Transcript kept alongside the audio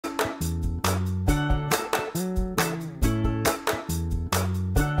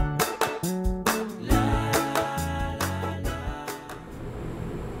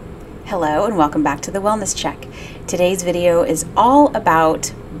Hello and welcome back to the Wellness Check. Today's video is all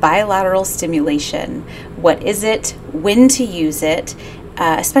about bilateral stimulation. What is it, when to use it,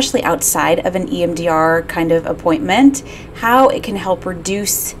 especially outside of an EMDR kind of appointment, how it can help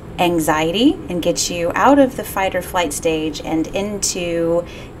reduce anxiety and get you out of the fight or flight stage and into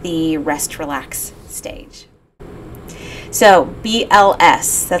the rest relax stage. So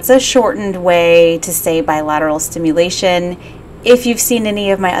BLS, that's a shortened way to say bilateral stimulation. If you've seen any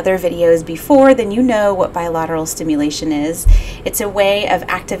of my other videos before, then you know what bilateral stimulation is. It's a way of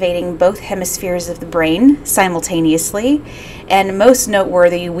activating both hemispheres of the brain simultaneously. And most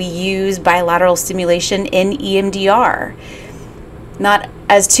noteworthy, we use bilateral stimulation in EMDR. Not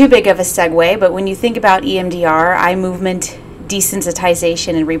as too big of a segue, but when you think about EMDR, eye movement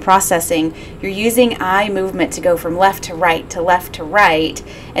desensitization and reprocessing, you're using eye movement to go from left to right to left to right,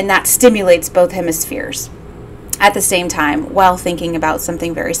 and that stimulates both hemispheres at the same time while thinking about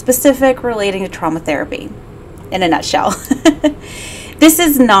something very specific relating to trauma therapy in a nutshell. This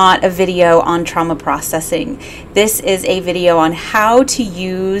is not a video on trauma processing. This is a video on how to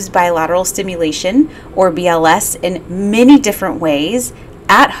use bilateral stimulation or BLS in many different ways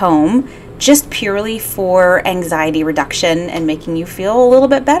at home, just purely for anxiety reduction and making you feel a little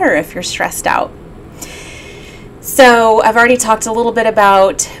bit better if you're stressed out. So I've already talked a little bit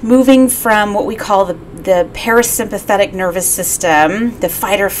about moving from what we call the parasympathetic nervous system, the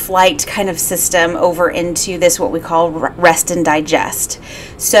fight or flight kind of system, over into this what we call rest and digest.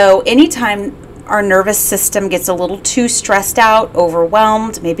 So anytime our nervous system gets a little too stressed out,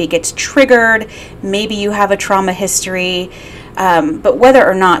 overwhelmed, maybe it gets triggered, maybe you have a trauma history, but whether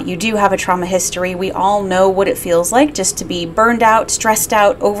or not you do have a trauma history, we all know what it feels like just to be burned out, stressed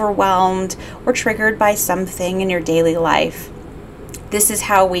out, overwhelmed, or triggered by something in your daily life. This is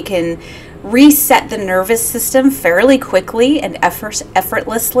how we can reset the nervous system fairly quickly and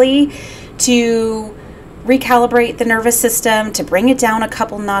effortlessly to recalibrate the nervous system, to bring it down a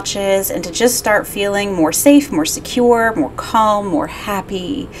couple notches, and to just start feeling more safe, more secure, more calm, more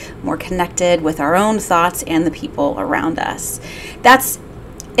happy, more connected with our own thoughts and the people around us. That's,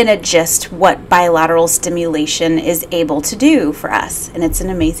 in a gist, what bilateral stimulation is able to do for us, and it's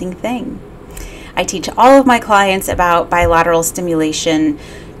an amazing thing. I teach all of my clients about bilateral stimulation,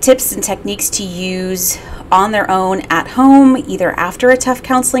 tips and techniques to use on their own at home, either after a tough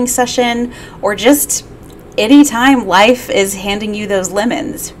counseling session or just anytime life is handing you those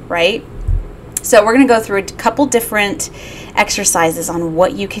lemons, right? So we're going to go through a couple different exercises on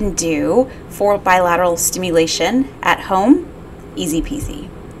what you can do for bilateral stimulation at home. Easy peasy.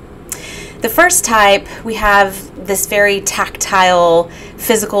 The first type, we have this very tactile,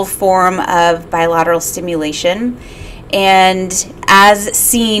 physical form of bilateral stimulation. And as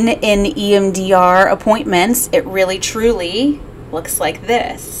seen in EMDR appointments, it really truly looks like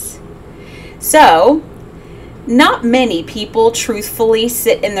this. So, not many people truthfully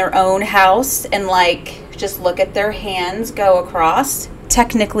sit in their own house and just look at their hands go across.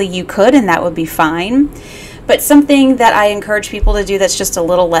 Technically you could, and that would be fine. But something that I encourage people to do that's just a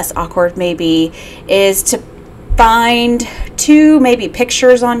little less awkward maybe is to find two maybe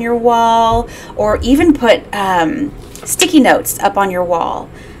pictures on your wall, or even put sticky notes up on your wall,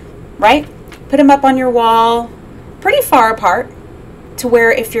 right? Put them up on your wall pretty far apart to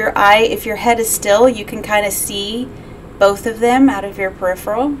where if your head is still, you can kind of see both of them out of your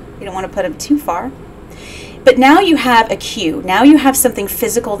peripheral. You don't want to put them too far. But now you have a cue. Now you have something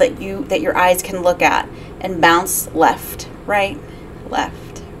physical that your eyes can look at and bounce left, right,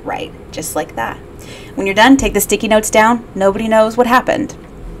 just like that. When you're done, take the sticky notes down. Nobody knows what happened.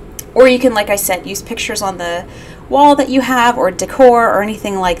 Or you can, like I said, use pictures on the wall that you have, or decor, or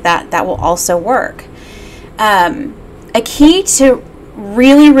anything like that. That will also work. A key to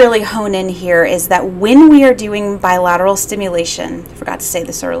really hone in here is that when we are doing bilateral stimulation, I forgot to say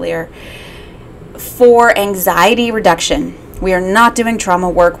this earlier, for anxiety reduction, we are not doing trauma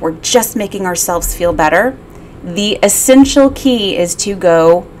work, we're just making ourselves feel better. The essential key is to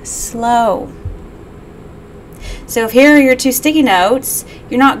go slow. So if here are your two sticky notes,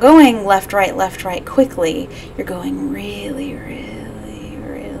 you're not going left, right quickly. You're going really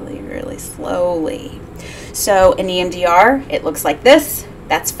slowly. So in EMDR, it looks like this.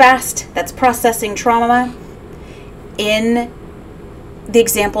 That's fast. That's processing trauma. In the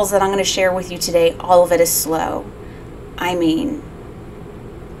examples that I'm going to share with you today, all of it is slow. I mean,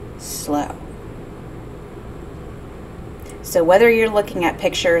 slow. So whether you're looking at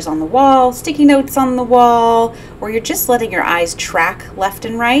pictures on the wall, sticky notes on the wall, or you're just letting your eyes track left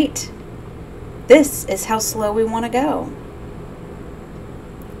and right, this is how slow we want to go.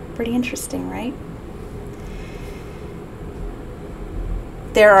 Pretty interesting, right?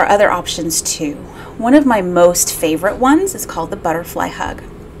 there are other options too. One of my most favorite ones is called the butterfly hug.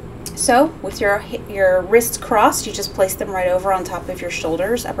 So with your wrists crossed, you just place them right over on top of your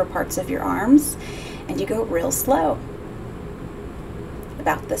shoulders, upper parts of your arms, and you go real slow,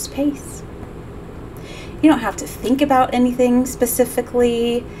 about this pace. You don't have to think about anything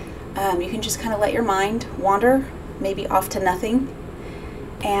specifically. You can just kind of let your mind wander, maybe off to nothing.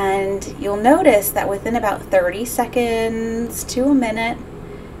 And you'll notice that within about 30 seconds to a minute,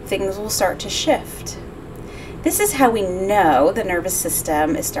 things will start to shift. This is how we know the nervous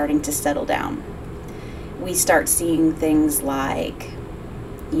system is starting to settle down. We start seeing things like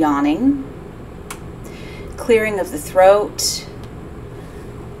yawning, clearing of the throat,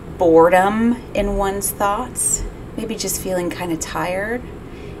 boredom in one's thoughts, maybe just feeling kind of tired,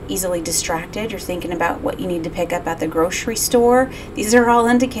 easily distracted. You're thinking about what you need to pick up at the grocery store. These are all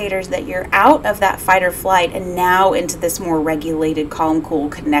indicators that you're out of that fight or flight and now into this more regulated, calm, cool,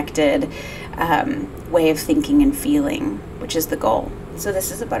 connected way of thinking and feeling, which is the goal. So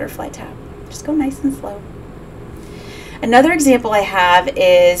this is a butterfly tap. Just go nice and slow. Another example I have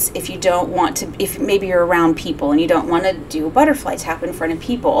is if you don't want to, if maybe you're around people and you don't want to do a butterfly tap in front of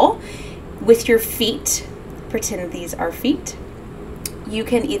people, with your feet, pretend these are feet, you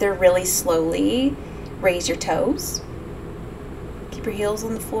can either really slowly raise your toes, keep your heels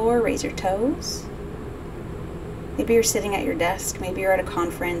on the floor, raise your toes. Maybe you're sitting at your desk, maybe you're at a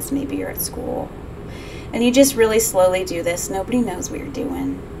conference, maybe you're at school. And you just really slowly do this. Nobody knows what you're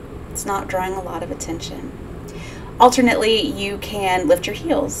doing. It's not drawing a lot of attention. Alternately, you can lift your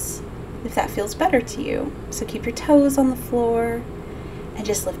heels if that feels better to you. So keep your toes on the floor and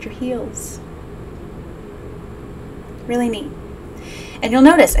just lift your heels. Really neat. And you'll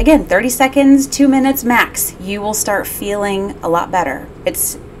notice, again, 30 seconds, 2 minutes max, you will start feeling a lot better.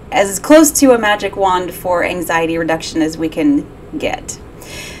 It's as close to a magic wand for anxiety reduction as we can get.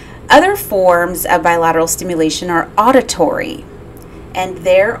 Other forms of bilateral stimulation are auditory, and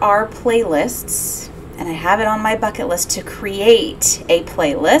there are playlists, and I have it on my bucket list to create a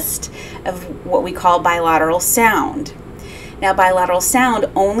playlist of what we call bilateral sound. Now, bilateral sound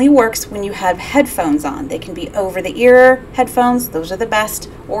only works when you have headphones on. They can be over-the-ear headphones, those are the best,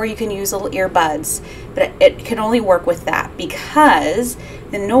 or you can use little earbuds, but it can only work with that because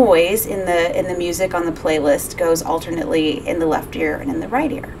the noise in the music on the playlist goes alternately in the left ear and in the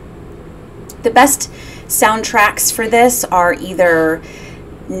right ear. The best soundtracks for this are either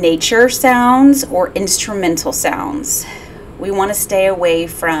nature sounds or instrumental sounds. We want to stay away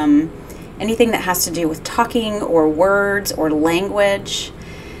from anything that has to do with talking or words or language.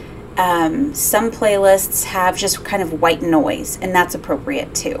 Some playlists have just kind of white noise, and that's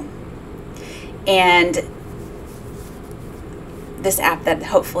appropriate too. And this app that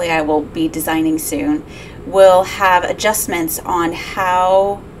hopefully I will be designing soon will have adjustments on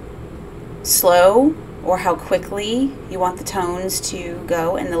how slow or how quickly you want the tones to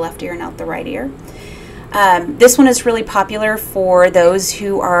go in the left ear and out the right ear. This one is really popular for those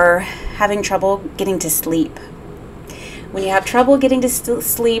who are having trouble getting to sleep. When you have trouble getting to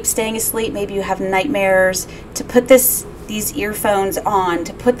sleep, staying asleep, maybe you have nightmares, to put these earphones on,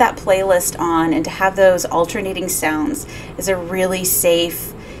 to put that playlist on, and to have those alternating sounds is a really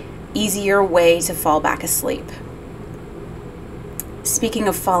safe, easier way to fall back asleep. Speaking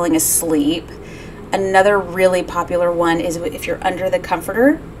of falling asleep, another really popular one is if you're under the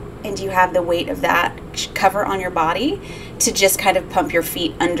comforter and you have the weight of that cover on your body, to just kind of pump your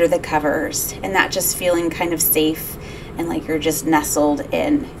feet under the covers, and that just feeling kind of safe and like you're just nestled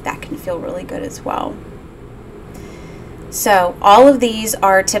in, that can feel really good as well. So all of these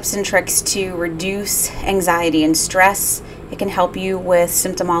are tips and tricks to reduce anxiety and stress. It can help you with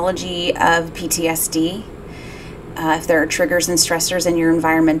symptomology of PTSD. If there are triggers and stressors in your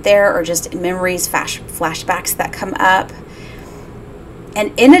environment there, or just memories, flashbacks that come up.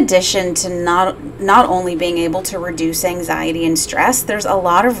 And in addition to not only being able to reduce anxiety and stress, there's a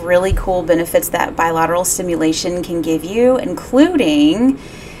lot of really cool benefits that bilateral stimulation can give you, including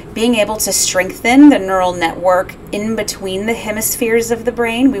being able to strengthen the neural network in between the hemispheres of the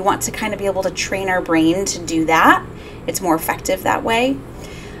brain. We want to kind of be able to train our brain to do that. It's more effective that way.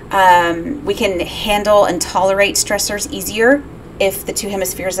 We can handle and tolerate stressors easier if the two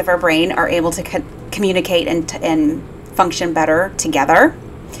hemispheres of our brain are able to communicate and function better together.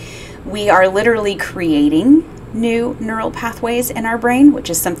 We are literally creating new neural pathways in our brain, which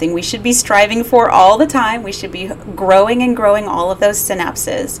is something we should be striving for all the time. We should be growing and growing all of those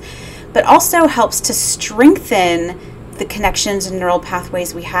synapses, but also helps to strengthen the connections and neural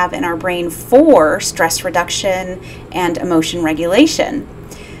pathways we have in our brain for stress reduction and emotion regulation.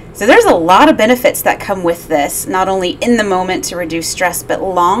 So there's a lot of benefits that come with this, not only in the moment to reduce stress, but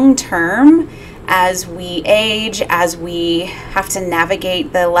long term as we age, as we have to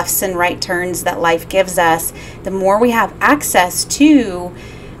navigate the lefts and right turns that life gives us. The more we have access to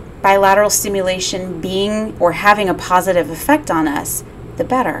bilateral stimulation being or having a positive effect on us, the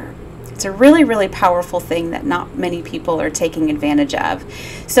better. It's a really, really powerful thing that not many people are taking advantage of.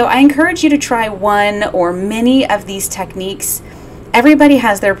 So I encourage you to try one or many of these techniques. Everybody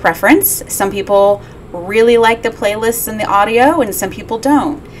has their preference. Some people really like the playlists and the audio, and some people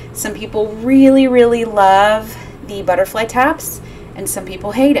don't. Some people really, really love the butterfly taps, and some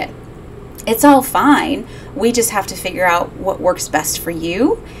people hate it. It's all fine. We just have to figure out what works best for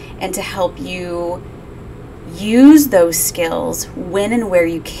you and to help you use those skills when and where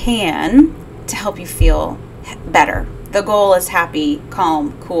you can to help you feel better. The goal is happy,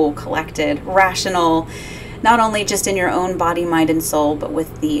 calm, cool, collected, rational, not only just in your own body, mind, and soul, but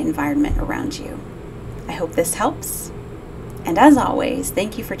with the environment around you. I hope this helps. And as always,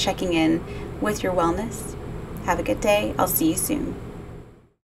 thank you for checking in with your wellness. Have a good day. I'll see you soon.